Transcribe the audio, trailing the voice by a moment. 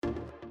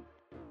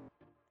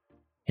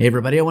Hey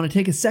everybody, I want to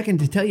take a second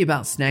to tell you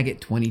about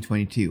Snagit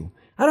 2022.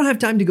 I don't have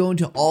time to go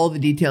into all the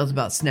details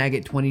about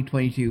Snagit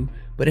 2022,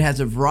 but it has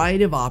a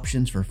variety of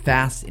options for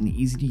fast and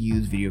easy to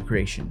use video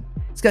creation.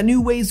 It's got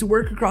new ways to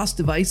work across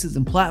devices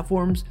and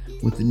platforms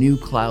with the new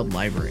cloud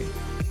library.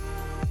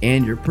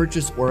 And your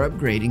purchase or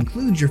upgrade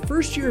includes your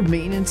first year of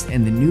maintenance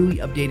and the newly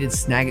updated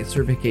Snagit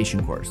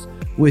certification course.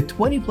 With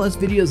 20 plus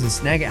videos of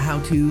Snagit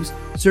how-tos,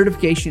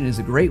 certification is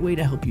a great way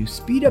to help you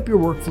speed up your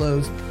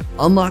workflows,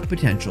 unlock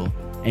potential,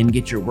 and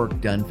get your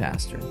work done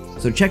faster.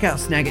 So check out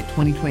Snagit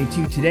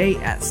 2022 today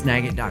at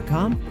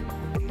snagit.com.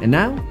 And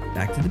now,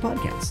 back to the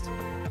podcast.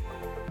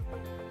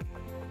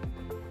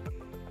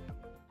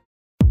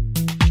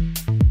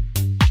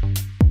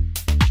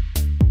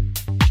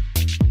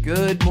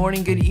 Good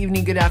morning, good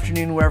evening, good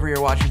afternoon, wherever you're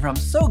watching from.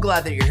 So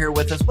glad that you're here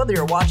with us, whether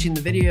you're watching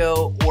the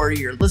video or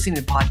you're listening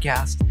to the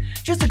podcast.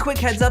 Just a quick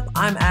heads up,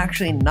 I'm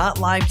actually not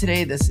live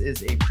today. This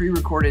is a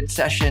pre-recorded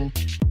session,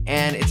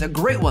 and it's a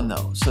great one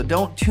though. So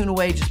don't tune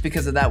away just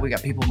because of that. We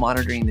got people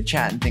monitoring the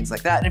chat and things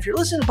like that. And if you're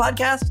listening to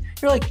podcasts,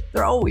 you're like,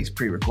 they're always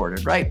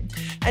pre-recorded, right?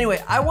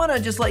 Anyway, I want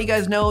to just let you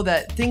guys know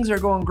that things are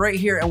going great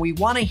here, and we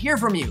want to hear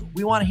from you.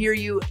 We want to hear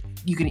you.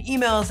 You can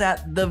email us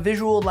at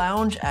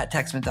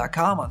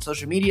thevisuallounge@techsmith.com on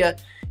social media.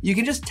 You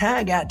can just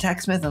tag at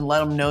TechSmith and let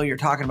them know you're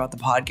talking about the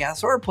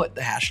podcast, or put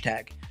the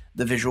hashtag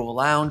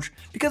 #TheVisualLounge,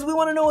 because we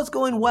want to know what's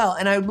going well.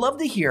 And I'd love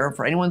to hear,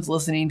 for anyone's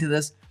listening to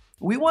this,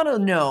 we want to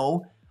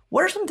know,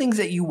 what are some things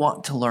that you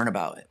want to learn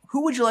about?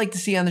 Who would you like to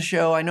see on the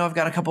show? I know I've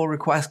got a couple of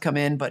requests come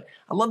in, but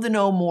I'd love to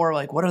know more,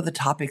 like what are the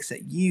topics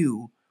that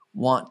you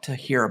want to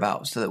hear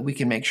about, so that we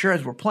can make sure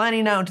as we're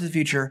planning out into the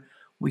future,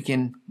 we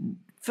can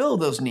fill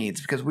those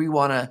needs, because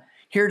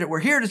we're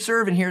here to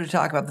serve and here to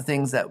talk about the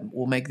things that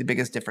will make the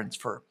biggest difference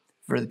for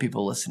the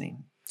people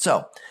listening.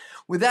 So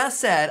with that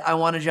said, I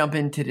want to jump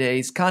into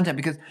today's content,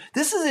 because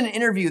this is an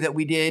interview that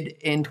we did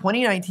in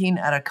 2019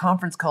 at a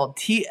conference called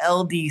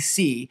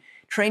TLDC,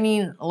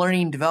 Training,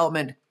 Learning,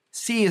 Development.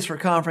 C is for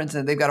conference,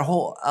 and they've got a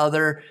whole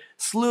other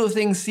slew of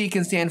things C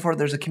can stand for.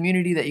 There's a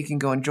community that you can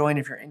go and join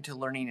if you're into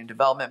learning and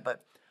development.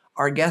 But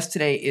our guest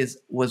today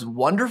was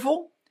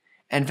wonderful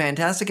and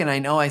fantastic. And I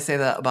know I say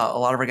that about a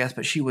lot of our guests,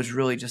 but she was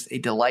really just a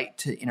delight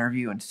to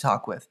interview and to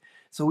talk with.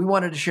 So we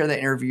wanted to share that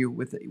interview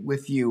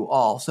with you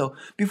all. So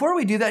before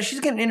we do that,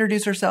 she's going to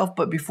introduce herself.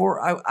 But before,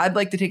 I'd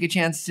like to take a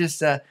chance just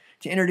to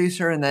introduce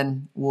her, and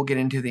then we'll get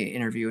into the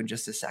interview in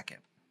just a second.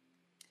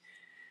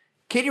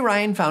 Kati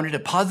Ryan founded A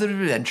Positive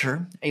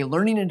Adventure, a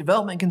learning and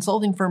development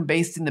consulting firm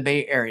based in the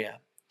Bay Area.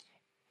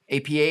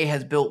 APA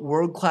has built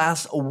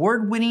world-class,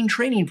 award-winning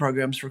training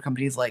programs for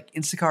companies like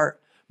Instacart,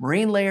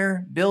 Marine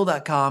Layer,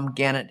 Bill.com,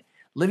 Gannett,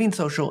 Living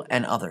Social,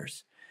 and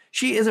others.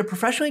 She is a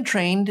professionally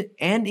trained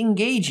and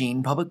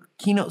engaging public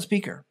keynote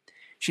speaker.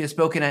 She has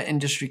spoken at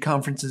industry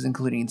conferences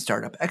including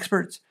Startup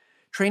Experts,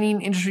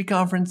 Training Industry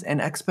Conference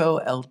and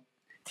Expo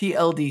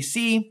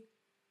TLDC,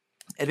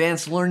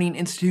 Advanced Learning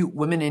Institute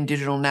Women in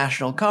Digital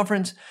National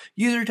Conference,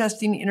 User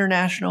Testing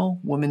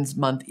International Women's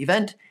Month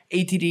Event,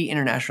 ATD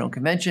International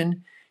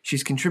Convention.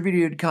 She's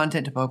contributed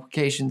content to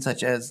publications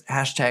such as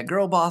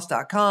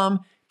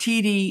 #girlboss.com,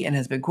 TD, and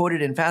has been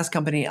quoted in Fast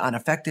Company on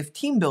effective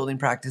team building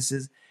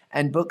practices,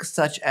 and books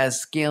such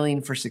as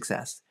Scaling for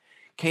Success.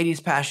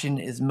 Kati's passion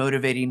is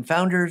motivating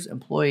founders,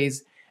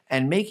 employees,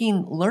 and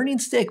making learning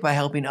stick by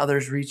helping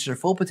others reach their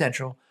full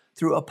potential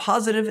through a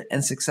positive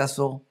and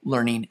successful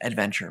learning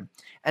adventure.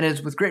 And it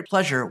is with great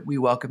pleasure we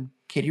welcome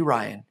Kati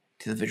Ryan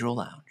to the Visual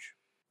Lounge.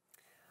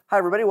 Hi,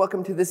 everybody.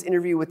 Welcome to this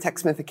interview with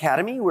TechSmith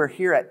Academy. We're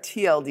here at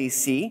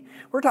TLDC.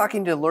 We're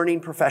talking to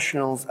learning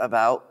professionals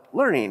about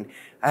learning.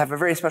 I have a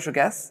very special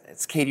guest.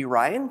 It's Kati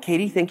Ryan.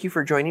 Kati, thank you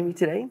for joining me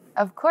today.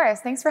 Of course.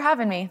 Thanks for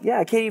having me.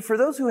 Yeah, Kati, for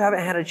those who haven't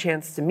had a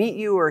chance to meet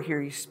you or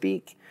hear you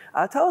speak,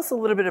 tell us a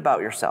little bit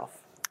about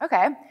yourself.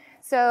 Okay.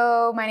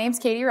 So my name's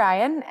Kati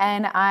Ryan,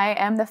 and I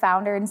am the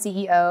founder and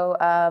CEO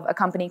of a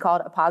company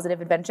called A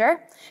Positive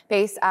Adventure,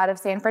 based out of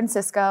San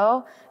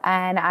Francisco.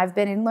 And I've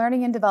been in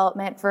learning and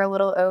development for a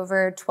little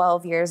over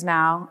 12 years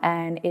now,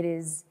 and it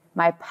is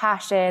my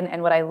passion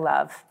and what I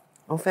love.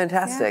 Oh,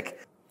 fantastic.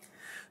 Yeah.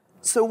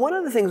 So one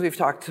of the things we've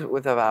talked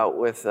about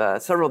with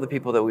several of the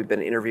people that we've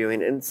been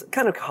interviewing, and it's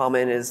kind of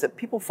common, is that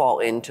people fall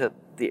into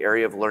the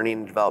area of learning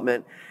and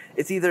development.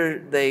 It's either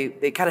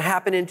they kind of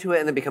happen into it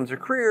and it becomes their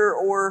career,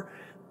 or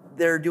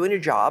they're doing a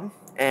job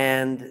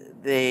and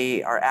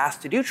they are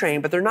asked to do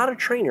training, but they're not a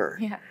trainer.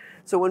 Yeah.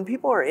 So when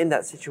people are in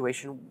that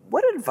situation,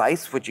 what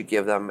advice would you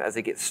give them as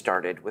they get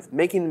started with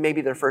making maybe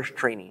their first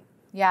training?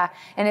 Yeah.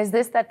 And is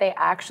this that they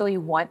actually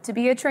want to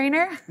be a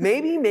trainer?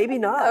 Maybe, maybe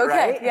not, okay,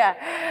 right?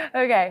 Yeah.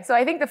 Okay. So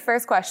I think the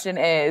first question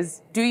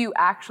is, do you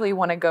actually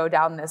want to go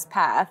down this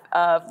path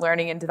of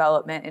learning and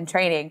development and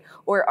training,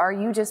 or are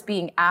you just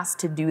being asked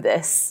to do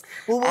this?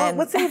 Well,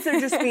 let's say if they're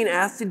just being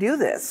asked to do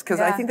this, because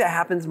I think that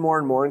happens more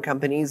and more in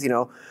companies. You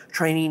know,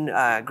 training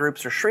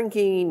groups are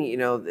shrinking. You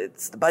know,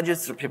 it's the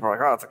budgets. People are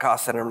like, oh, it's a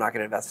cost center. I'm not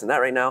going to invest in that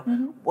right now.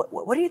 Mm-hmm.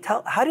 What do you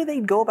tell? How do they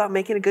go about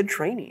making a good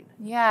training?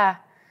 Yeah.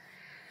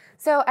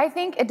 So I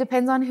think it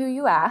depends on who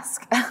you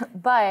ask,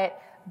 but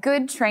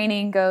good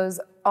training goes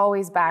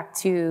always back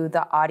to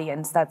the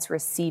audience that's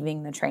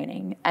receiving the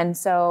training. And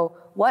so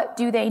what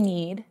do they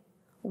need?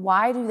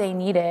 Why do they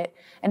need it?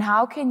 And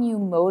how can you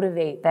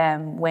motivate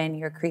them when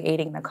you're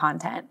creating the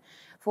content?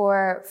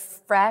 For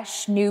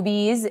fresh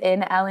newbies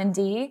in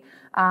L&D,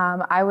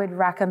 I would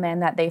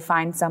recommend that they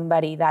find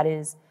somebody that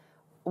is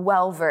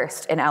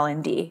well-versed in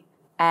L&D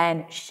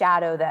and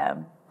shadow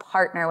them,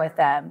 partner with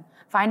them,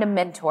 find a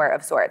mentor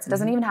of sorts. It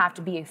doesn't even have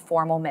to be a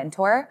formal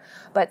mentor,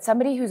 but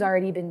somebody who's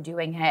already been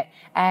doing it,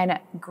 and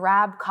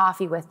grab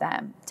coffee with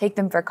them, take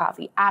them for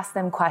coffee, ask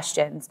them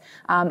questions,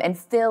 and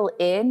fill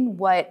in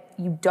what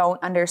you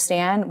don't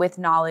understand with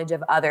knowledge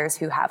of others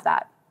who have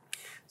that.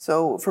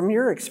 So from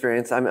your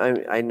experience,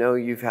 I know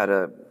you've had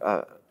a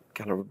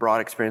kind of a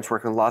broad experience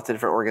working with lots of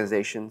different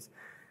organizations.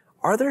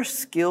 Are there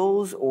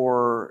skills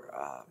or,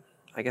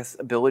 I guess,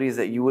 abilities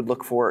that you would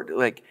look for?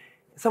 Like,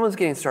 if someone's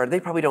getting started, they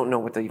probably don't know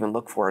what to even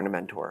look for in a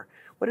mentor.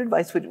 What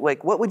advice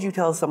what would you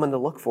tell someone to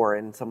look for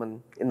in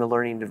someone in the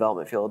learning and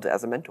development field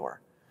as a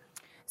mentor?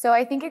 So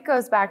I think it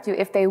goes back to,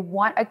 if they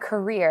want a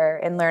career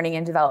in learning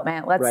and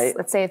development,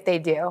 let's say if they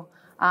do,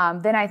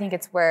 then I think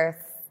it's worth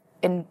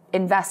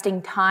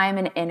investing time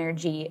and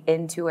energy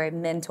into a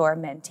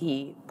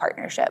mentor-mentee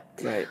partnership.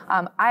 Right.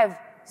 I've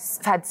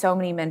had so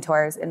many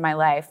mentors in my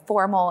life,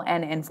 formal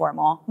and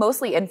informal,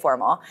 mostly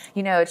informal.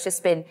 You know, it's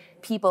just been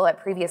people at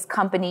previous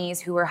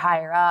companies who were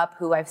higher up,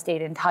 who I've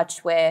stayed in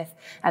touch with,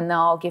 and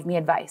they'll give me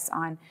advice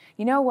on,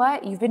 you know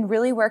what, you've been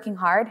really working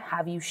hard.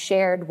 Have you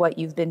shared what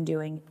you've been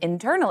doing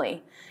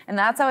internally? And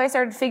that's how I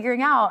started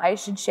figuring out I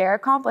should share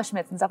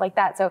accomplishments and stuff like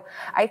that. So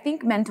I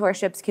think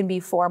mentorships can be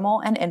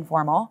formal and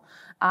informal.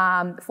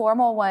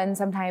 Formal ones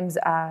sometimes,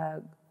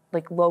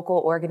 like local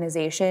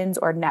organizations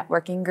or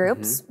networking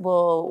groups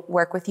will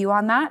work with you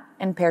on that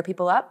and pair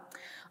people up.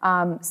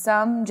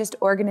 Some just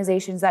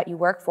organizations that you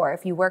work for,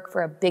 if you work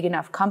for a big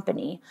enough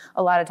company,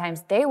 a lot of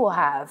times they will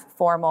have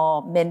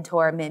formal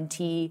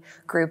mentor-mentee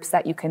groups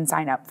that you can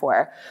sign up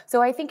for.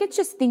 So I think it's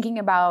just thinking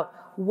about,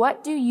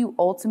 what do you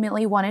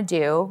ultimately want to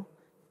do?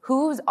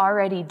 Who's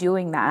already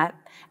doing that?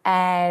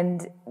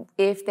 And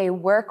if they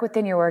work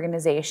within your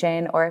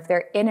organization, or if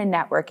they're in a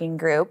networking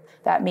group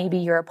that maybe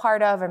you're a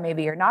part of or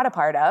maybe you're not a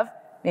part of,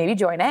 maybe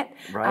join it.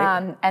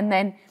 Right. And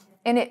then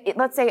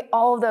let's say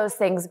all of those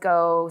things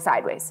go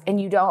sideways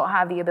and you don't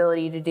have the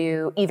ability to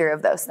do either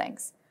of those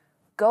things.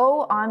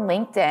 Go on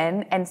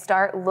LinkedIn and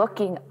start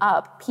looking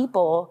up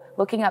people,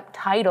 looking up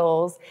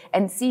titles,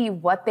 and see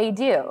what they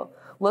do.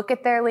 Look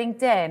at their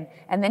LinkedIn,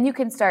 and then you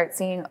can start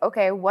seeing,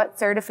 okay, what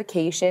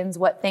certifications,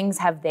 what things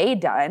have they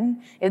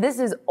done? If this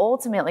is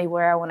ultimately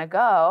where I want to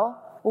go,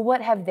 well,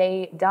 what have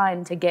they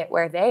done to get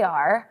where they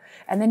are?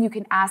 And then you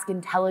can ask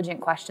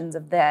intelligent questions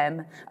of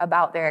them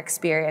about their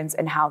experience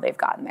and how they've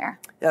gotten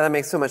there. Yeah, that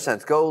makes so much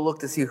sense. Go look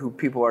to see who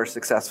people are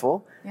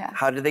successful. Yeah.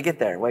 How did they get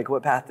there? Like,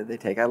 what path did they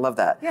take? I love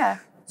that. Yeah.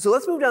 So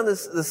let's move down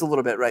this a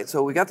little bit, right?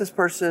 So we got this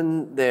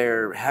person,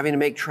 they're having to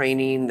make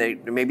training,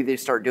 maybe they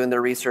start doing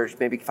their research,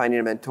 maybe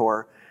finding a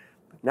mentor.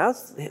 Now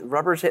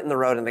rubber's hitting the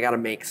road and they got to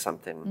make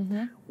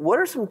something. What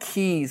are some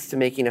keys to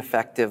making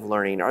effective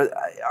learning?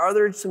 Are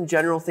there some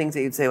general things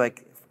that you'd say,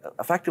 like,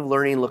 effective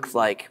learning looks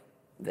like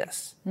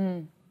this?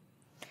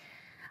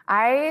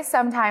 I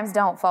sometimes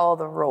don't follow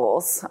the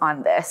rules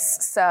on this,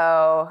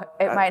 so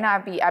it might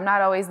not be, I'm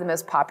not always the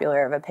most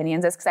popular of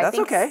opinions.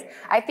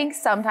 I think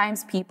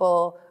sometimes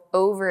people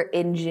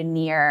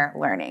over-engineer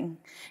learning.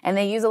 And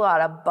they use a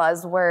lot of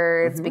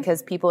buzzwords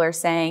because people are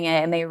saying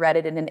it and they read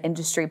it in an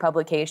industry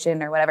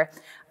publication or whatever.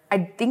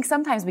 I think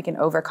sometimes we can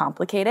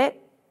overcomplicate it.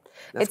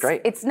 That's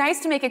great. It's nice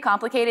to make it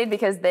complicated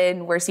because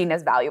then we're seen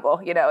as valuable.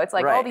 You know, it's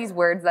like all these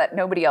words that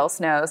nobody else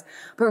knows.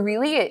 But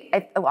really,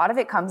 a lot of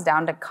it comes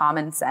down to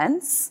common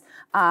sense.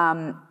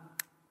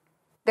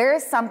 There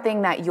is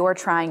something that you're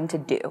trying to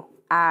do.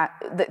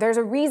 There's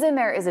a reason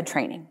there is a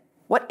training.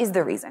 What is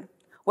the reason?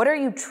 What are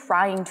you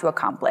trying to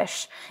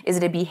accomplish? Is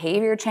it a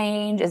behavior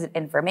change? Is it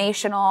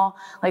informational?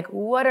 Like,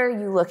 what are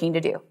you looking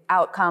to do?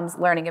 Outcomes,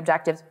 learning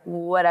objectives,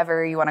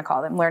 whatever you want to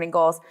call them, learning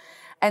goals.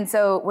 And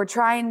so we're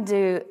trying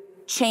to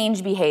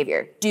change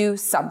behavior, do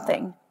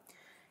something.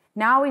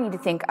 Now we need to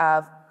think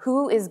of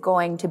who is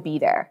going to be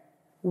there.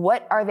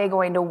 What are they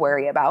going to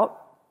worry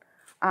about?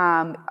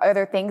 Are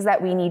there things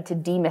that we need to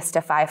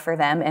demystify for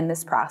them in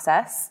this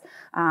process?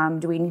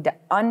 Do we need to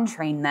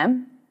untrain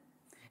them?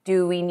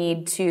 Do we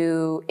need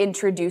to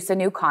introduce a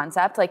new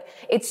concept? Like,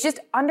 it's just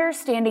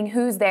understanding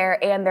who's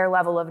there and their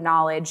level of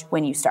knowledge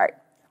when you start.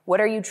 What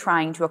are you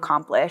trying to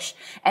accomplish?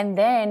 And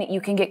then you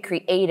can get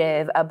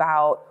creative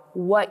about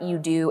what you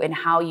do and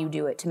how you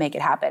do it to make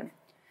it happen.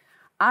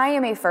 I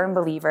am a firm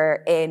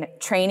believer in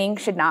training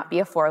should not be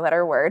a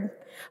 4-letter word.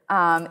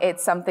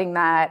 It's something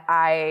that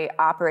I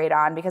operate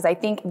on because I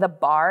think the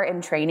bar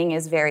in training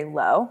is very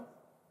low.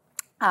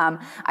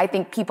 I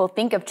think people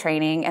think of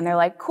training and they're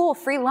like, cool,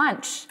 free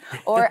lunch,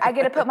 or I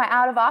get to put my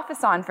out of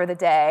office on for the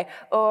day,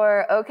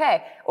 or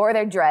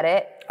they dread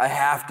it. I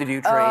have to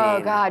do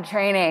training. Oh God,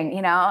 training,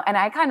 and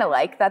I kind of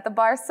like that the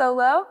bar's so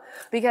low,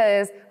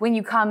 because when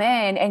you come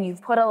in and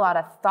you've put a lot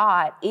of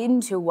thought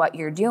into what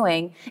you're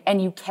doing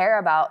and you care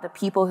about the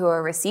people who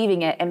are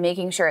receiving it and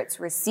making sure it's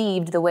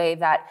received the way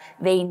that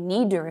they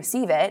need to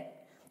receive it,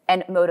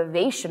 and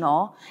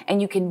motivational,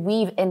 and you can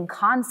weave in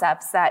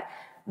concepts that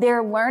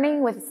they're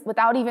learning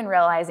without even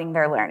realizing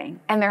they're learning,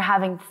 and they're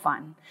having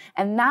fun.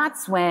 And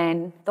that's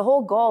when the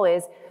whole goal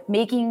is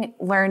making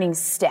learning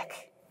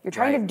stick. You're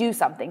trying to do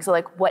something.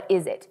 So what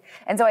is it?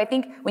 And so I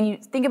think when you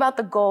think about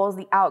the goals,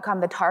 the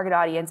outcome, the target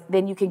audience,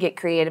 then you can get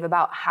creative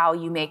about how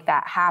you make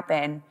that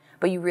happen.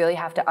 But you really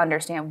have to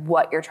understand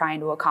what you're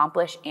trying to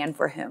accomplish and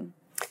for whom.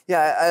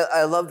 Yeah,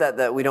 I love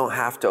that we don't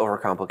have to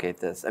overcomplicate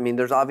this. I mean,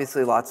 there's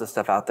obviously lots of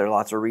stuff out there,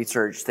 lots of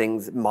research,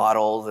 things,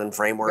 models and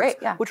frameworks,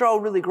 which are all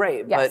really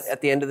great. Yes. But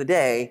at the end of the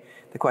day,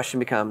 the question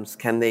becomes,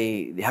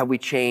 have we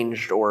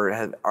changed,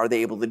 or are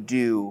they able to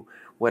do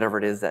whatever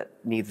it is that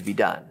needs to be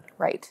done?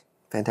 Right.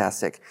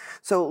 Fantastic.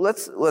 So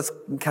let's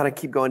kind of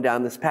keep going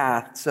down this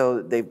path.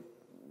 So they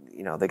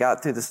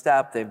got through the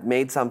step, they've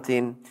made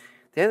something.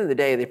 At the end of the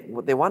day,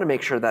 they want to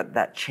make sure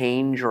that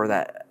change or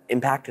that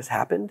impact has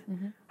happened.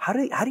 Mm-hmm. How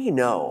do you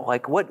know?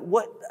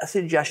 What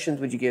suggestions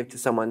would you give to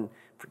someone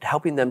for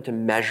helping them to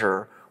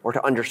measure or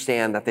to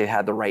understand that they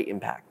had the right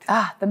impact?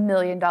 The $1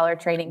 million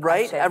training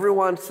question. Right? Everyone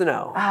wants to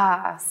know.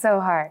 So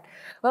hard.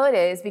 Well, it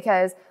is,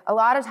 because a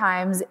lot of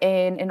times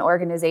in an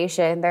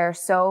organization, there are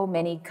so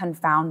many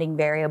confounding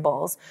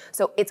variables.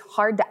 So it's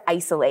hard to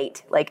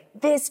isolate,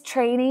 this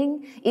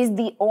training is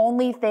the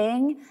only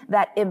thing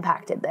that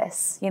impacted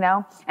this,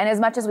 And as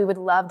much as we would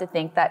love to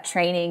think that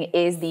training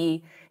is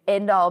the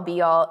end-all,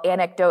 be-all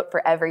anecdote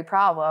for every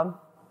problem,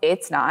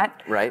 it's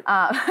not. Right.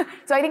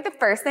 So I think the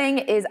first thing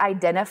is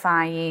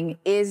identifying,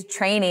 is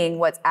training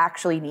what's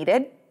actually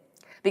needed?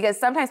 Because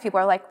sometimes people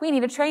are like, we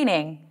need a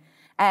training.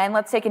 And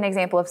let's take an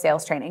example of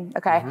sales training,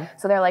 okay? Mm-hmm.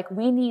 So they're like,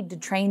 we need to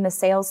train the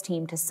sales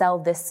team to sell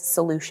this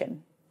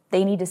solution.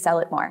 They need to sell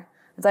it more.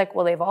 It's like,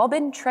 well, they've all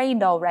been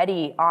trained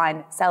already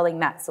on selling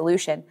that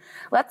solution.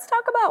 Let's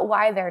talk about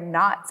why they're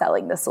not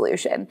selling the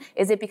solution.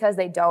 Is it because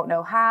they don't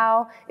know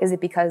how? Is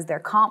it because their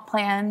comp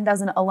plan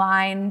doesn't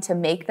align to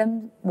make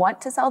them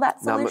want to sell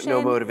that solution?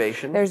 No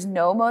motivation. There's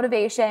no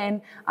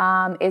motivation.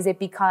 Is it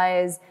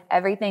because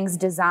everything's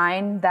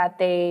designed that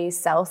they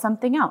sell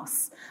something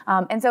else?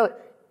 And so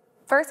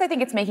first, I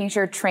think it's making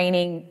sure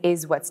training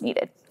is what's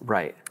needed.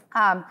 Right.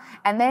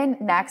 And then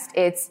next,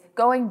 it's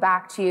going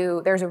back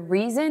to, there's a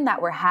reason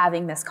that we're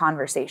having this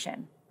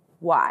conversation.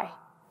 Why?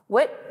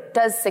 What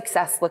does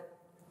success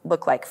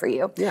look like for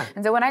you? Yeah.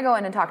 And so when I go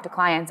in and talk to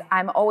clients,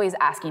 I'm always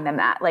asking them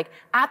that.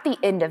 At the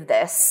end of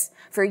this,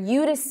 for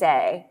you to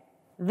say,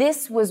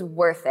 this was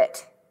worth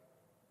it,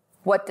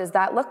 what does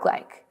that look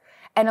like?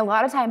 And a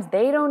lot of times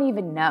they don't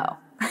even know.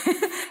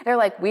 They're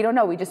like, we don't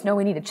know. We just know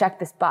we need to check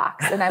this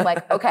box. And I'm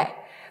like, okay,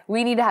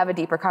 we need to have a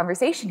deeper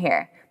conversation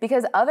here,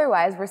 because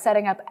otherwise we're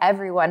setting up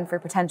everyone for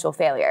potential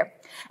failure.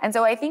 And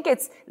so I think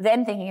it's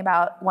then thinking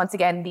about, once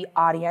again, the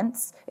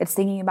audience. It's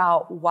thinking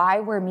about why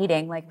we're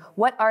meeting,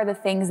 what are the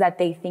things that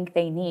they think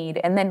they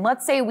need? And then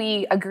let's say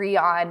we agree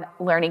on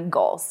learning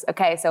goals.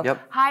 Okay, so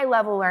high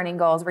level learning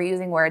goals, we're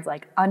using words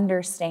like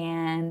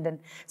understand and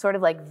sort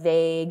of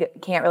vague,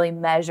 can't really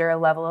measure a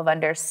level of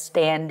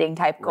understanding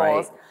type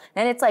goals. Right.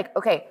 And it's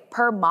okay,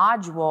 per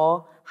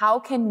module, how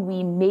can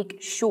we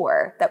make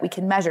sure that we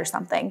can measure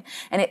something?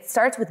 And it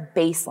starts with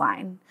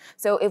baseline.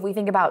 So if we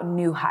think about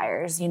new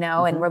hires, mm-hmm.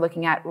 and we're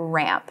looking at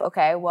ramp,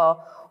 okay,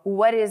 well,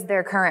 what is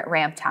their current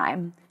ramp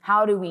time?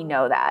 How do we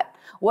know that?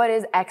 What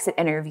does exit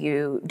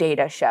interview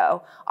data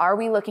show? Are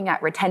we looking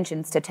at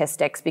retention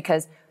statistics?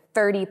 Because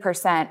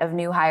 30% of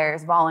new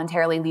hires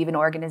voluntarily leave an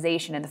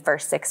organization in the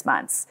first 6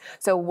 months.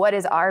 So what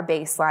is our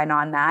baseline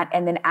on that?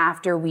 And then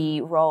after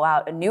we roll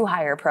out a new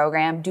hire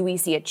program, do we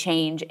see a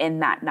change in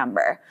that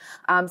number?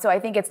 So I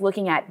think it's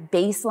looking at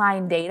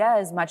baseline data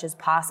as much as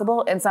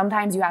possible. And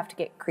sometimes you have to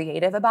get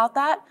creative about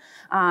that.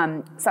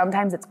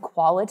 Sometimes it's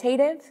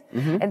qualitative.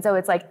 Mm-hmm. And so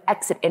it's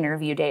exit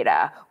interview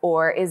data,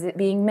 or is it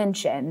being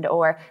mentioned,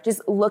 or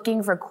just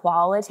looking for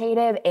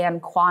qualitative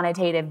and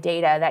quantitative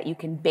data that you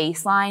can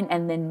baseline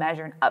and then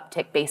measure an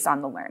uptick based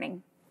on the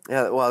learning.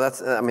 Yeah, well,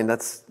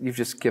 you've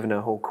just given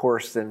a whole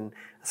course in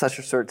such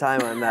a short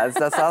time on that.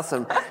 That's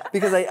awesome.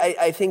 Because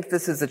I think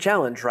this is a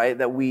challenge, right?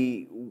 That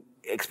we,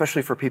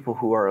 especially for people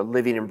who are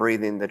living and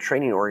breathing the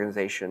training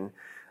organization,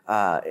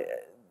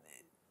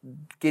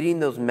 getting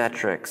those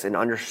metrics and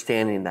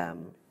understanding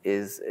them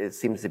it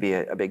seems to be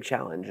a big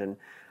challenge. And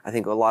I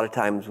think a lot of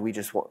times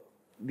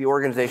the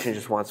organization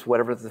just wants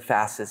whatever's the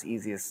fastest,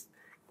 easiest,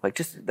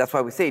 that's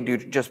why we say,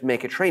 just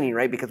make a training,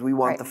 right? Because we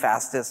want the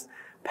fastest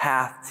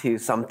path to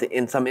some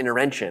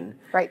intervention,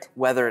 right?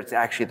 Whether it's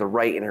actually the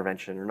right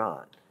intervention or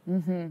not.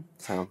 Mm-hmm.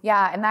 So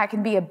yeah, and that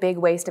can be a big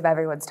waste of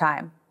everyone's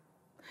time.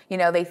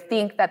 They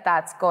think that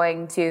that's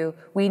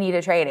we need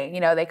a training.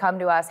 They come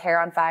to us, hair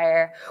on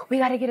fire. We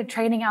got to get a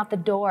training out the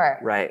door.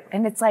 Right.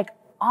 And it's like,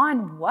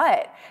 on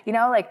what?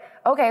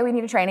 Okay, we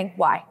need a training.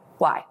 Why?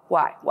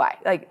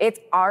 Like, it's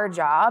our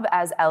job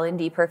as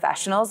L&D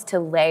professionals to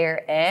layer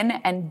in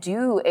and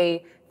do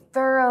a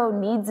thorough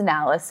needs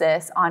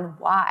analysis on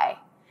why,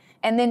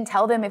 and then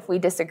tell them if we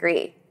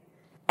disagree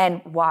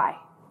and why.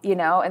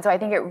 And so I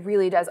think it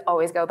really does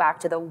always go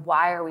back to the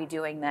why are we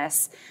doing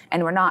this?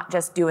 And we're not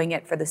just doing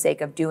it for the sake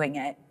of doing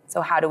it.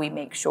 So how do we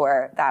make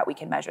sure that we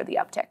can measure the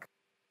uptick?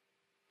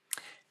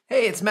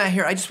 Hey, it's Matt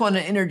here. I just want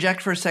to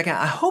interject for a second.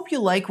 I hope you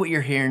like what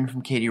you're hearing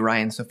from Kati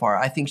Ryan so far.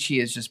 I think she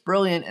is just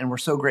brilliant, and we're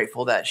so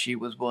grateful that she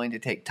was willing to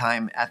take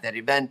time at that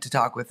event to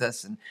talk with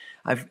us. And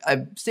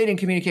I've stayed in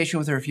communication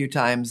with her a few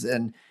times,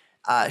 and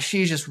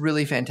she's just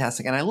really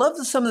fantastic. And I love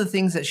some of the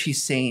things that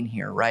she's saying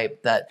here,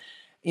 right? That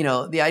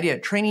the idea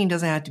of training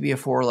doesn't have to be a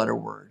 4-letter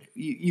word.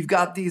 You've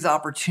got these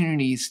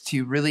opportunities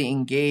to really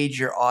engage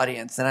your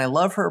audience. And I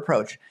love her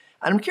approach.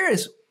 And I'm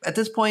curious at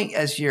this point,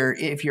 if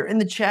you're in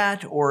the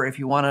chat or if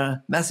you want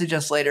to message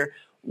us later,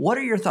 what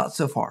are your thoughts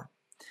so far?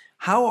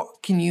 How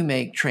can you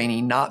make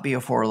training not be a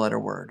 4-letter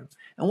word?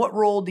 And what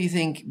role do you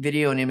think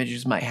video and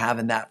images might have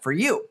in that for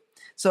you?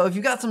 So if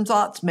you've got some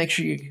thoughts, make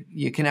sure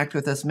you connect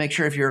with us. Make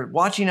sure if you're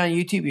watching on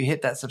YouTube, you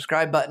hit that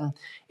subscribe button.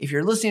 If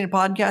you're listening to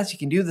podcasts, you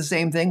can do the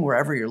same thing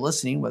wherever you're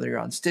listening, whether you're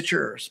on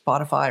Stitcher or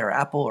Spotify or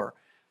Apple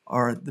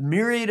or the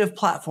myriad of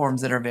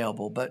platforms that are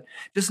available. But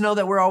just know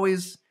that we're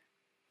always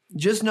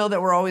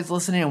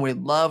listening, and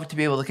we'd love to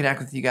be able to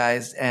connect with you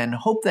guys and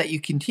hope that you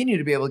continue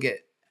to be able to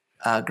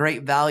get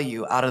great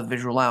value out of the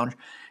Visual Lounge.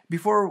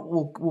 Before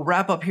we'll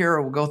wrap up here,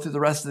 we'll go through the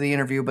rest of the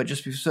interview, but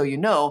just so you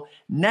know,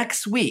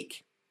 next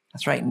week,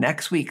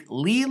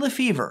 Lee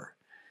Lefevre,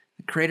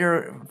 the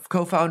creator,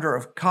 co-founder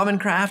of Common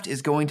Craft,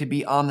 is going to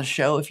be on the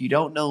show. If you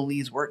don't know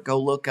Lee's work, go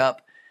look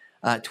up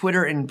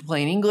Twitter in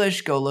plain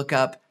English. Go look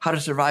up How to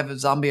Survive a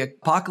Zombie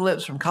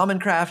Apocalypse from Common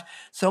Craft.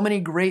 So many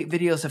great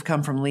videos have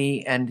come from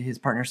Lee and his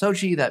partner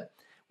Sochi that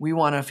we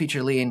want to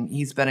feature Lee, and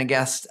he's been a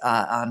guest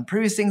on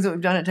previous things that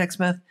we've done at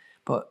TechSmith,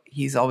 but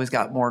he's always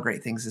got more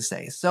great things to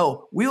say.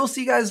 So we will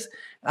see you guys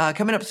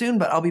coming up soon,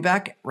 but I'll be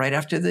back right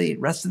after the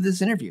rest of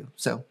this interview.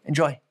 So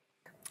enjoy.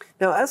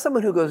 Now, as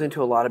someone who goes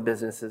into a lot of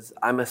businesses,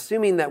 I'm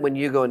assuming that when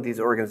you go into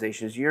these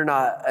organizations, you're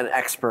not an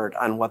expert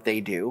on what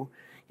they do.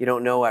 You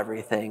don't know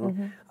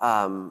everything.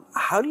 Mm-hmm.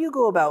 How do you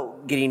go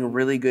about getting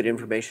really good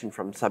information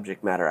from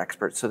subject matter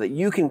experts so that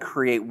you can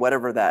create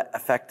whatever that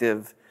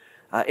effective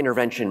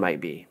intervention might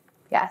be?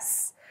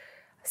 Yes.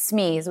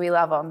 SMEs, we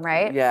love them,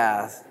 right?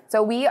 Yeah.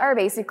 So we are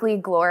basically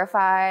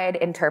glorified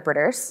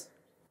interpreters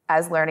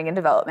as learning and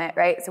development,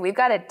 right? So we've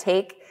got to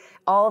take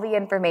all the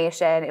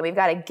information and we've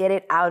got to get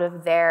it out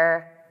of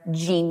their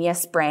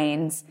genius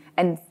brains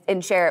and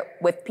share it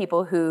with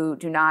people who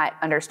do not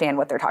understand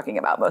what they're talking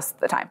about most of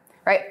the time,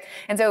 right?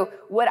 And so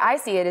what I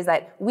see it is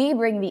that we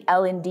bring the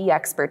L&D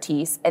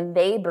expertise and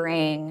they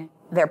bring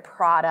their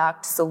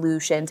product,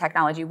 solution,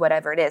 technology,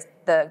 whatever it is,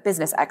 the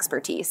business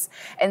expertise.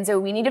 And so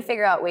we need to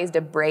figure out ways to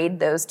braid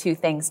those two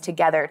things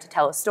together to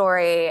tell a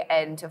story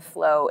and to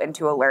flow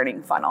into a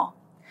learning funnel.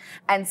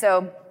 And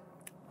so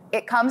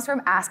it comes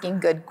from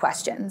asking good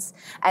questions.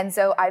 And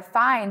so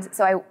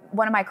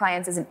one of my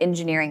clients is an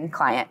engineering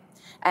client,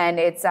 and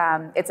it's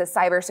a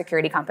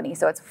cybersecurity company,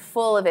 so it's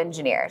full of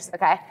engineers,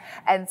 okay?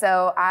 And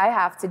so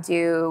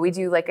we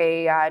do like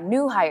a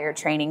new hire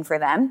training for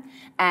them.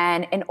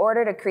 And in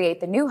order to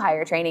create the new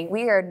hire training,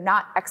 we are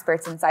not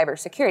experts in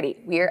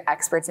cybersecurity. We are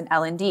experts in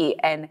L&D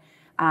and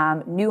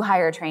new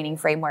hire training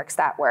frameworks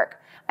that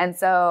work. And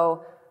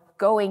so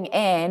going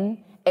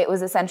in, it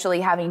was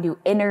essentially having to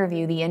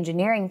interview the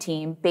engineering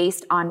team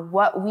based on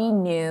what we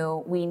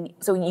knew.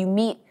 So you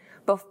meet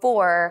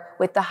before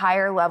with the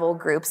higher level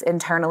groups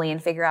internally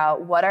and figure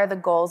out what are the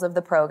goals of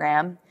the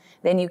program.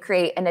 Then you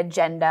create an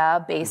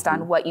agenda based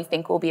on what you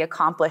think will be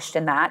accomplished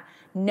in that,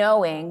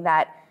 knowing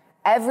that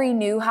every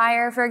new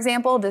hire, for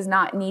example, does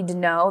not need to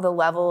know the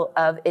level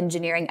of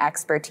engineering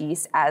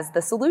expertise as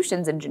the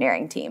solutions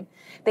engineering team.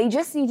 They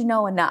just need to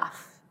know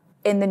enough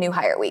in the new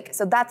hire week.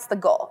 So that's the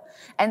goal.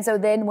 And so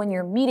then when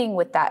you're meeting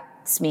with that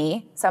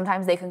SME,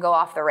 sometimes they can go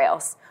off the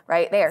rails,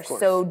 right? They are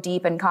so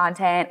deep in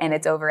content and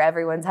it's over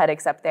everyone's head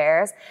except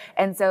theirs.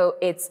 And so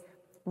it's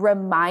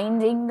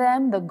reminding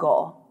them the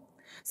goal.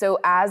 So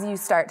as you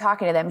start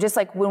talking to them, just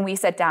like when we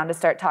sit down to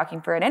start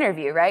talking for an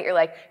interview, right? You're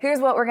like, here's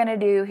what we're going to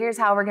do. Here's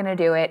how we're going to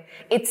do it.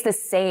 It's the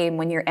same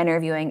when you're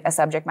interviewing a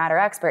subject matter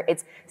expert.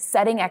 It's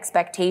setting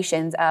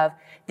expectations of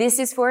this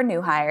is for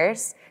new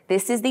hires.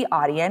 This is the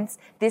audience.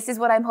 This is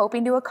what I'm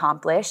hoping to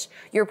accomplish.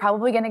 You're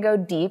probably going to go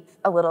deep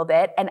a little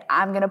bit and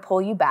I'm going to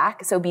pull you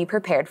back. So be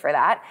prepared for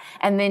that.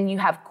 And then you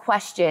have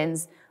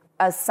questions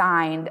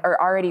assigned or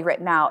already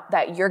written out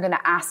that you're going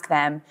to ask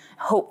them,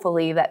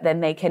 hopefully that then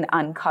they can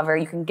uncover.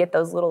 You can get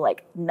those little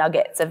like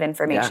nuggets of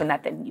information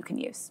that then you can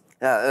use.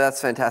 Yeah,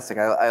 that's fantastic.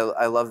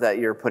 I love that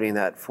you're putting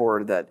that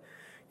forward, that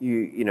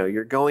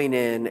you're going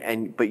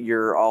in but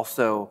you're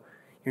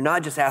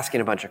not just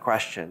asking a bunch of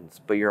questions,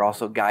 but you're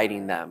also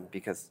guiding them,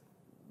 because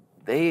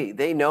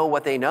they know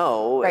what they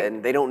know, Right.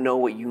 and they don't know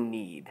what you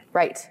need.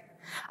 Right.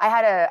 I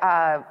had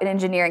an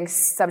engineering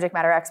subject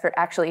matter expert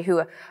actually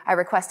who I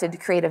requested to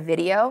create a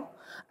video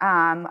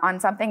on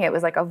something. It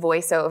was like a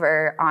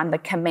voiceover on the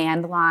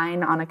command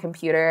line on a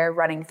computer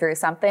running through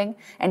something,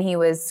 and he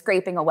was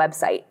scraping a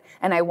website.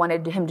 And I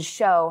wanted him to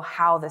show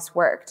how this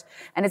worked.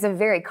 And it's a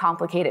very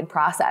complicated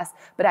process,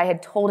 but I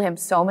had told him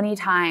so many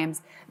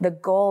times, the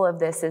goal of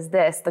this is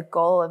this, the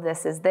goal of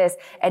this is this.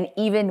 And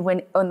even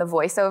when on the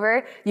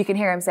voiceover, you can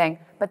hear him saying,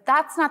 but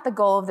that's not the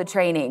goal of the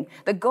training.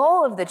 The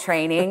goal of the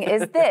training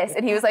is this.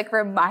 And he was like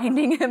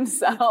reminding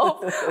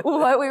himself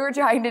what we were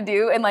trying to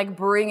do and like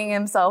bringing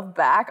himself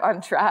back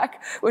on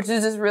track, which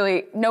is just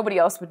really, nobody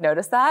else would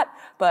notice that.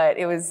 But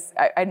it was,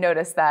 I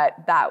noticed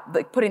that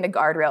like putting the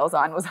guardrails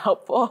on was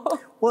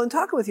helpful. Well, in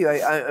talking with you,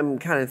 I'm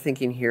kind of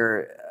thinking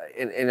here,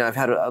 and I've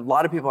had a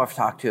lot of people I've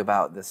talked to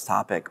about this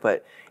topic,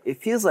 but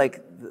it feels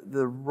like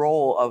the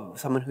role of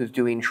someone who's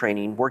doing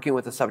training, working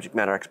with a subject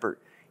matter expert,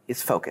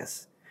 is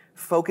focus.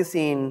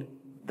 Focusing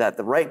that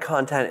the right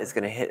content is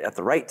going to hit at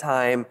the right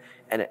time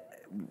and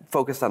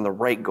focused on the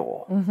right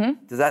goal.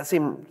 Mm-hmm. Does that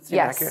seem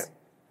accurate?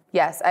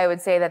 Yes, I would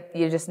say that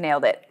you just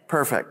nailed it.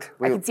 Perfect.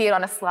 I can see it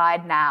on a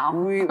slide now.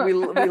 We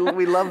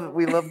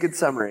love good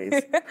summaries.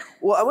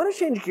 Well, I want to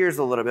change gears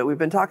a little bit. We've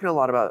been talking a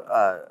lot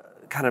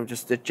about kind of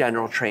just the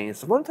general training.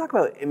 So I want to talk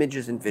about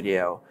images and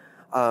video.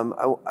 I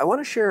want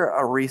to share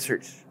a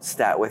research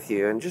stat with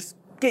you and just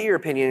get your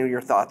opinion and your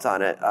thoughts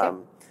on it. Okay.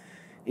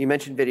 You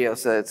mentioned video,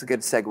 so it's a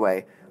good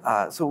segue.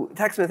 So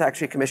TechSmith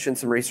actually commissioned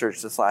some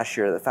research this last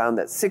year that found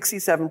that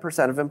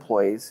 67% of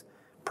employees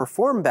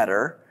perform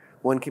better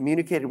when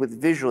communicated with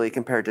visually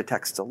compared to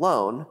text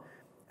alone.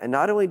 And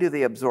not only do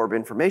they absorb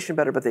information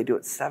better, but they do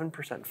it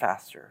 7%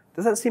 faster.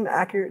 Does that seem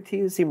accurate to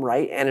you? Seem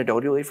right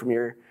anecdotally from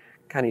your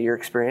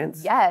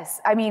experience? Yes.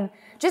 I mean,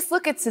 just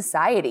look at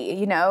society.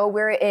 You know,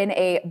 we're in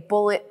a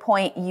bullet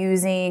point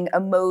using,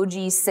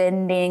 emoji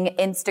sending,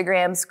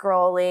 Instagram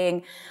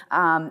scrolling,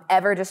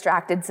 ever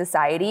distracted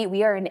society.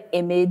 We are an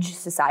image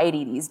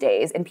society these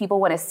days, and people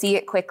want to see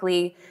it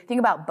quickly. Think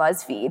about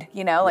BuzzFeed,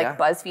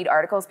 BuzzFeed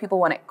articles. People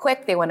want it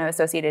quick. They want to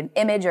associate an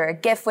image or a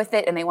GIF with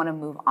it, and they want to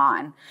move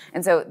on.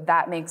 And so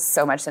that makes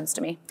so much sense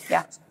to me.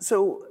 Yeah.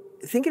 So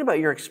thinking about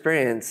your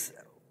experience,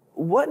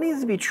 what needs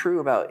to be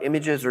true about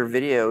images or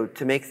video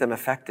to make them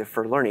effective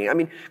for learning? I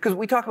mean, because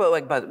we talk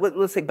about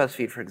let's take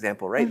BuzzFeed for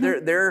example, right?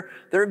 Mm-hmm.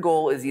 Their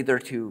goal is either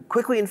to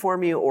quickly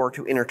inform you or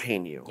to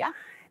entertain you. Yeah.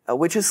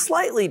 Which is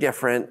slightly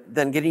different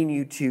than getting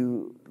you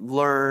to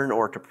learn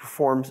or to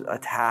perform a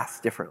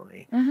task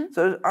differently. Mm-hmm.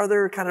 So are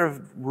there kind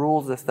of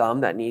rules of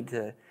thumb that need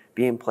to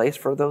be in place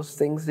for those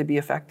things to be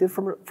effective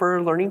for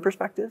a learning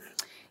perspective?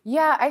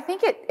 Yeah, I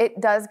think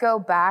it does go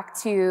back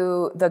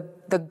to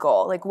the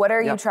goal. Like, what are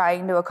you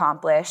trying to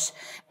accomplish?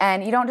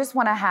 And you don't just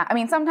want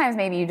to sometimes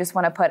maybe you just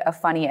want to put a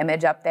funny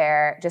image up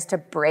there just to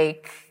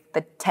break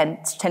the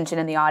tension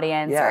in the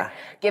audience or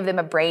give them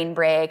a brain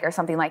break or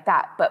something like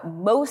that. But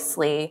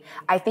mostly,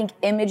 I think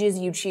images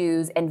you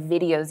choose and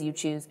videos you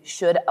choose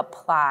should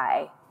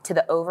apply to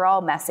the overall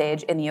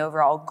message and the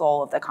overall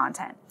goal of the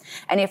content.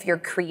 And if you're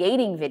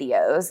creating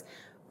videos,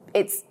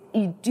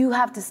 you do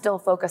have to still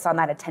focus on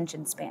that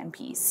attention span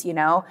piece,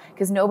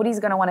 because nobody's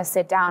going to want to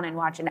sit down and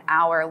watch an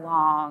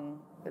hour-long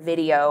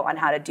video on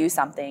how to do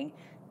something.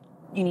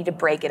 You need to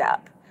break it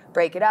up,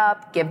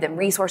 give them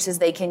resources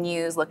they can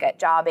use, look at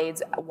job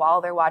aids while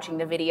they're watching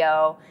the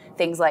video,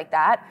 things like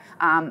that.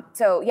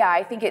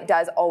 I think it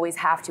does always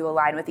have to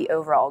align with the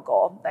overall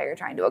goal that you're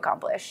trying to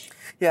accomplish.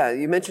 Yeah,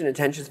 you mentioned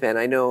attention span.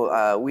 I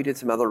know we did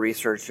some other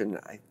research, and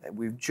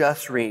we've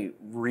just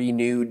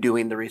renewed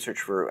doing the research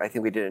for, I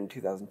think we did it in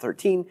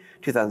 2013,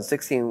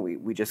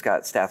 2016. We just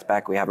got stats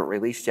back we haven't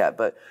released yet.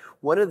 But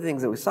one of the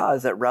things that we saw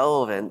is that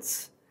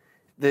relevance,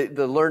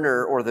 the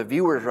learner or the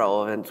viewer's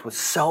relevance was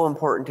so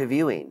important to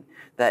viewing.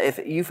 That if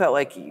you felt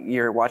like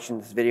you're watching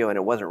this video and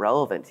it wasn't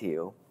relevant to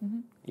you,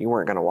 mm-hmm. you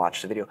weren't going to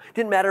watch the video.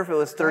 Didn't matter if it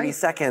was 30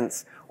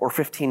 seconds or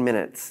 15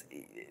 minutes.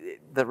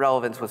 The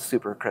relevance was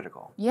super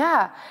critical.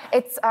 Yeah.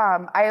 It's,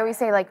 I always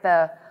say like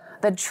the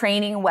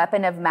training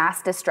weapon of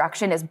mass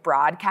destruction is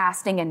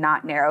broadcasting and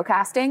not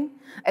narrowcasting.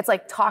 It's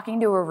like talking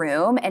to a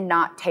room and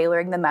not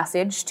tailoring the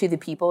message to the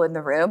people in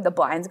the room. The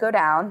blinds go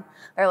down.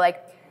 They're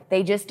like,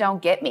 they just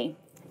don't get me.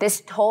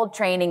 This whole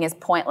training is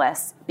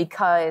pointless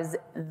because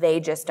they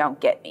just don't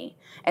get me.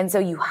 And so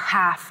you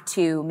have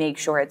to make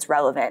sure it's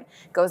relevant.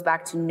 It goes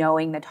back to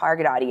knowing the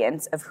target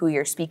audience of who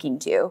you're speaking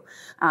to,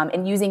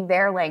 and using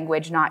their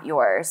language, not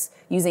yours,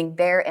 using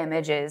their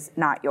images,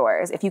 not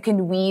yours. If you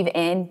can weave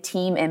in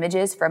team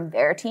images from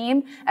their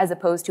team as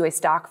opposed to a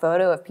stock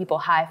photo of people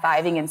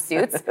high-fiving in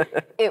suits,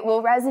 it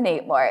will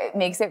resonate more. It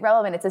makes it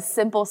relevant. It's a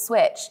simple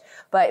switch.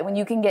 But when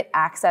you can get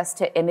access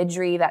to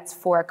imagery that's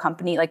for a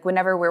company, like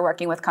whenever we're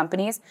working with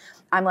companies,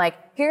 I'm like,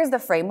 here's the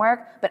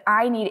framework, but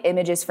I need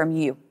images from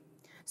you.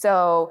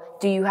 So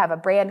do you have a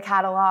brand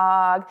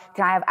catalog?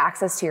 Can I have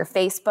access to your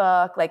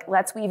Facebook? Like,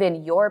 let's weave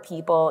in your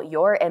people,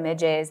 your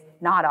images,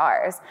 not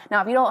ours.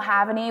 Now, if you don't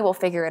have any, we'll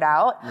figure it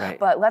out. Right.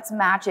 But let's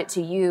match it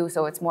to you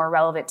so it's more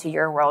relevant to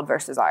your world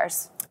versus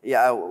ours.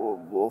 Yeah,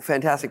 well,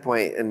 fantastic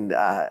point. And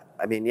I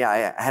mean,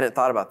 yeah, I hadn't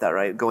thought about that,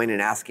 right? Going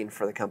and asking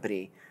for the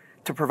company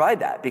to provide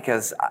that,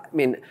 because I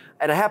mean,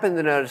 and I happened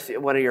to notice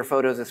one of your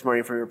photos this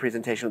morning from your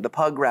presentation with the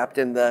pug wrapped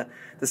in the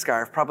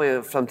scarf, probably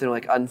of something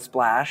like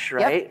Unsplash,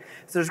 right? Yep.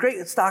 So there's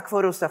great stock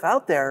photo stuff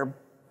out there,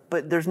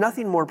 but there's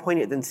nothing more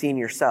poignant than seeing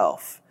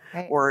yourself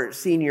or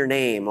seeing your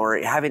name or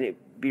having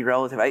it be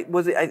relative. I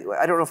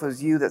don't know if it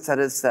was you that said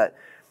this, that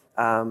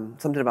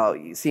something about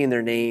seeing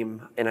their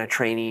name in a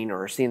training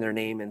or seeing their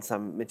name in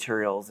some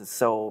materials is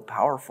so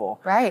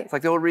powerful. Right. It's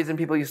like the old reason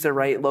people used to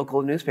write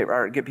local newspaper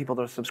or get people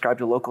to subscribe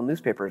to local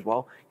newspapers.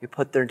 Well, you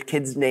put their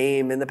kid's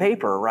name in the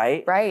paper,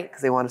 right? Right.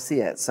 Because they want to see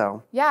it.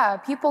 So yeah,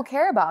 people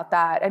care about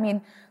that. I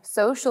mean,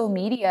 social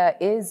media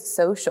is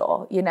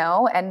social, you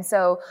know? And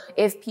so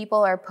if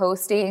people are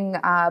posting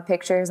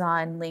pictures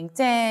on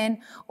LinkedIn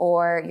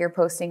or you're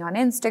posting on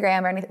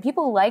Instagram or anything,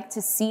 people like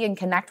to see and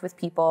connect with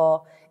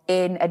people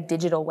in a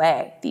digital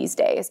way these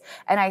days.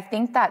 And I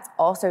think that's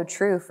also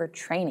true for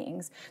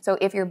trainings. So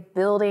if you're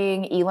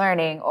building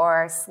e-learning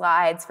or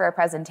slides for a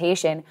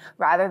presentation,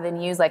 rather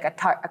than use like a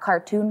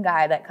cartoon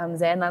guy that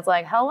comes in that's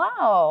like,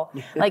 hello,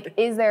 like,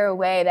 is there a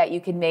way that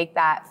you can make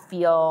that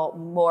feel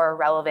more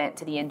relevant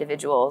to the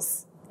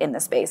individuals in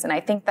the space? And I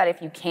think that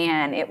if you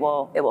can, it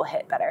will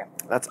hit better.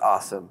 that's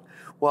awesome.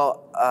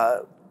 Well,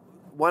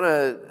 want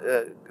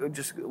to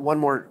just one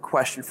more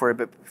question for you,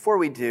 but before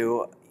we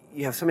do,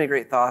 you have so many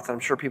great thoughts.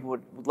 I'm sure people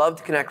would love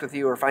to connect with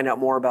you or find out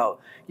more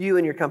about you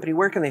and your company.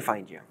 Where can they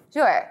find you?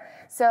 Sure.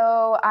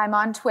 So I'm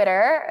on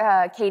Twitter,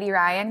 Kati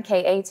Ryan,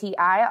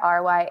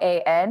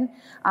 KatiRyan.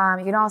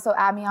 You can also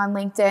add me on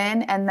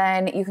LinkedIn, and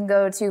then you can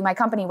go to my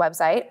company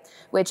website,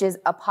 which is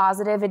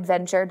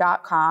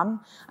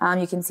apositiveadventure.com.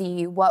 You can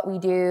see what we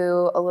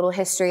do, a little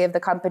history of the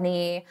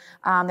company.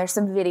 There's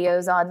some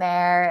videos on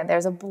there.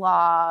 There's a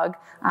blog.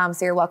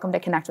 So you're welcome to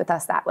connect with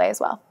us that way as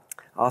well.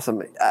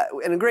 Awesome.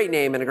 And a great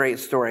name and a great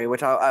story,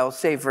 which I'll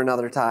save for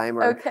another time,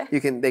 or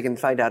they can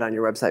find out on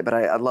your website. But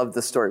I love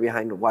the story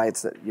behind why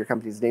your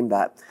company's named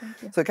that.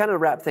 Thank you. So kind of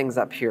wrap things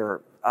up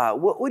here.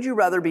 What would you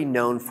rather be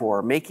known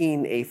for,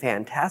 making a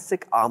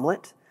fantastic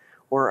omelet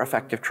or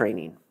effective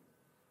training?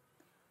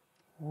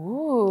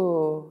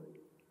 Ooh.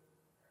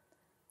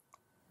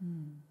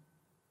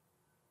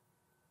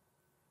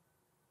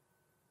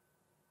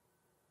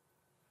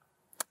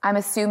 I'm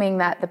assuming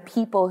that the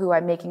people who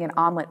I'm making an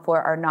omelet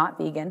for are not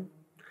vegan.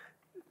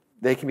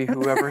 They can be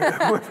whoever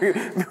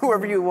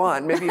you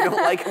want. Maybe you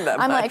don't like them that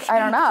much. I'm like, I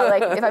don't know.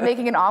 Like, if I'm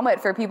making an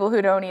omelet for people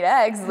who don't eat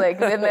eggs, like,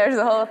 then there's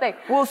the whole thing.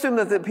 We'll assume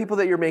that the people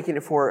that you're making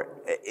it for,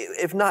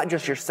 if not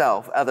just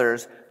yourself,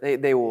 others,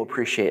 they will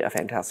appreciate a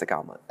fantastic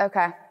omelet.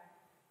 Okay.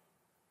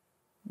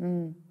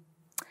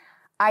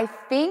 I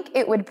think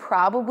it would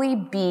probably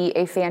be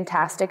a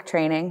fantastic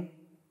training.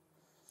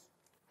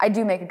 I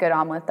do make a good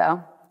omelet,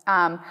 though.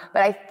 But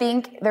I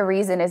think the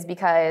reason is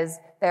because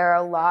there are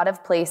a lot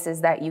of places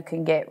that you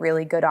can get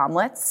really good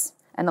omelets,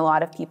 and a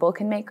lot of people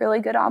can make really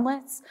good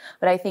omelets.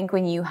 But I think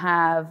when you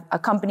have a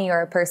company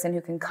or a person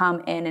who can come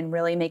in and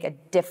really make a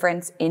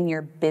difference in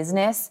your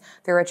business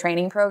through a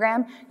training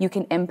program, you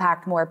can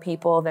impact more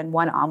people than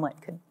one omelet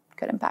could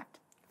impact.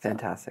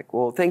 Fantastic.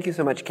 Well, thank you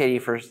so much,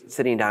 Kati, for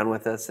sitting down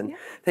with us. And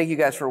thank you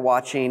guys for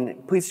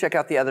watching. Please check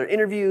out the other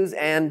interviews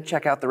and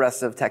check out the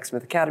rest of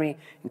TechSmith Academy,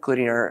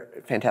 including our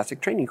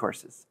fantastic training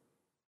courses.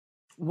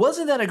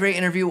 Wasn't that a great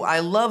interview? I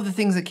love the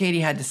things that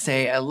Kati had to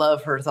say. I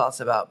love her thoughts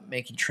about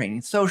making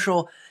training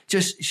social.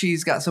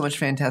 She's got so much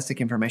fantastic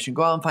information.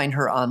 Go out and find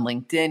her on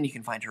LinkedIn. You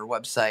can find her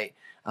website,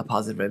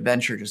 Positive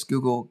Adventure. Just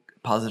Google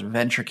Positive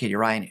Adventure, Kati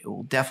Ryan. It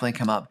will definitely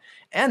come up.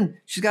 And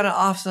she's got an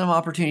awesome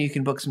opportunity. You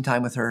can book some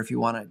time with her if you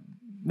want to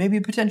maybe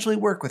potentially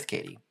work with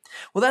Kati.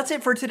 Well, that's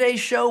it for today's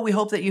show. We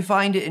hope that you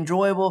find it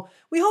enjoyable.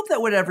 We hope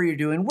that whatever you're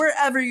doing,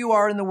 wherever you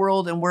are in the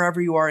world and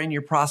wherever you are in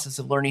your process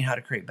of learning how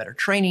to create better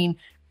training,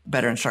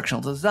 better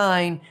instructional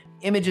design,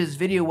 images,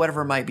 video,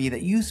 whatever it might be,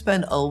 that you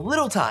spend a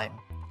little time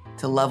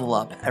to level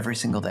up every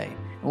single day.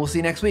 And we'll see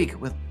you next week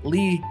with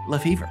Lee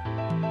Lefevre.